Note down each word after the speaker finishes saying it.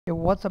Hey,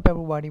 what's up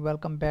everybody,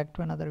 welcome back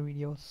to another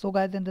video. So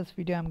guys, in this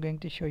video I'm going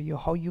to show you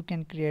how you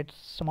can create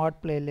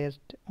smart playlist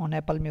on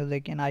Apple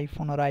Music in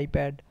iPhone or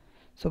iPad.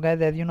 So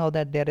guys, as you know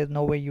that there is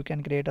no way you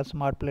can create a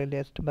smart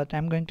playlist, but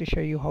I'm going to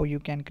show you how you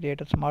can create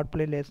a smart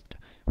playlist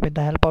with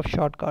the help of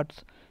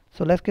shortcuts.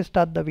 So let's get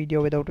start the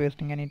video without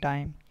wasting any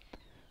time.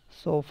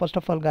 So first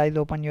of all guys,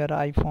 open your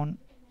iPhone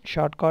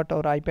shortcut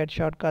or iPad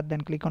shortcut, then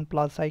click on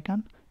plus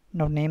icon.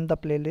 Now name the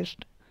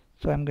playlist.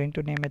 So I'm going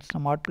to name it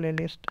smart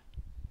playlist.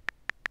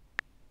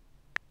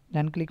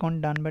 Then click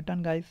on done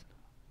button guys.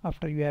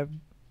 After you have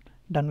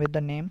done with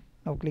the name,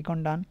 now click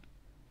on done.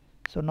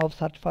 So now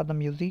search for the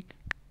music,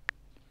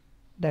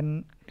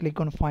 then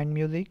click on find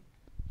music.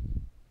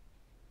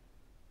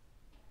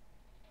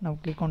 Now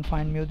click on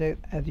find music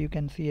as you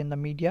can see in the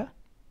media.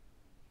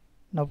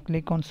 Now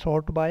click on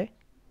sort by.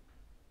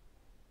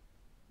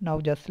 Now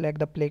just select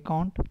the play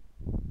count.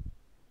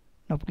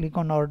 Now click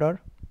on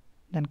order,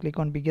 then click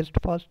on biggest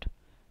first.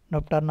 Now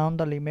turn on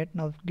the limit.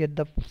 Now get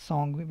the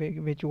song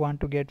which you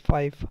want to get,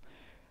 5,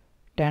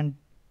 10,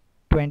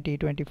 20,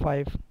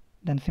 25.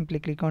 Then simply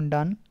click on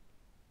done.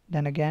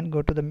 Then again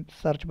go to the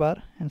search bar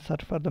and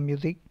search for the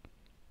music.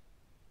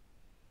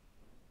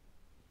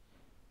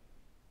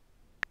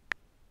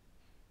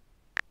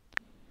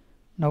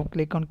 Now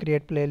click on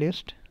create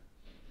playlist.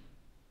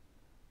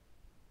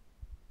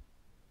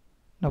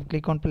 Now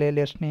click on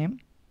playlist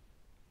name.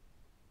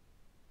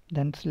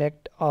 Then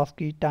select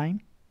ASCII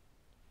time.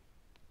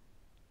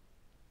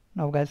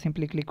 Now guys,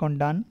 simply click on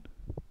done.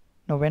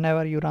 Now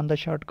whenever you run the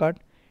shortcut,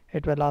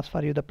 it will ask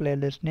for you the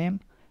playlist name.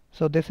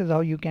 So this is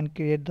how you can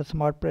create the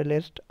smart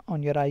playlist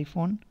on your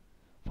iPhone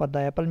for the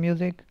Apple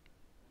Music.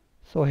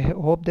 So I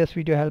hope this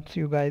video helps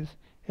you guys.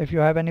 If you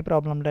have any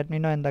problem, let me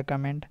know in the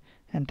comment.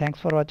 And thanks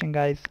for watching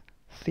guys.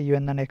 See you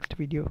in the next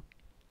video.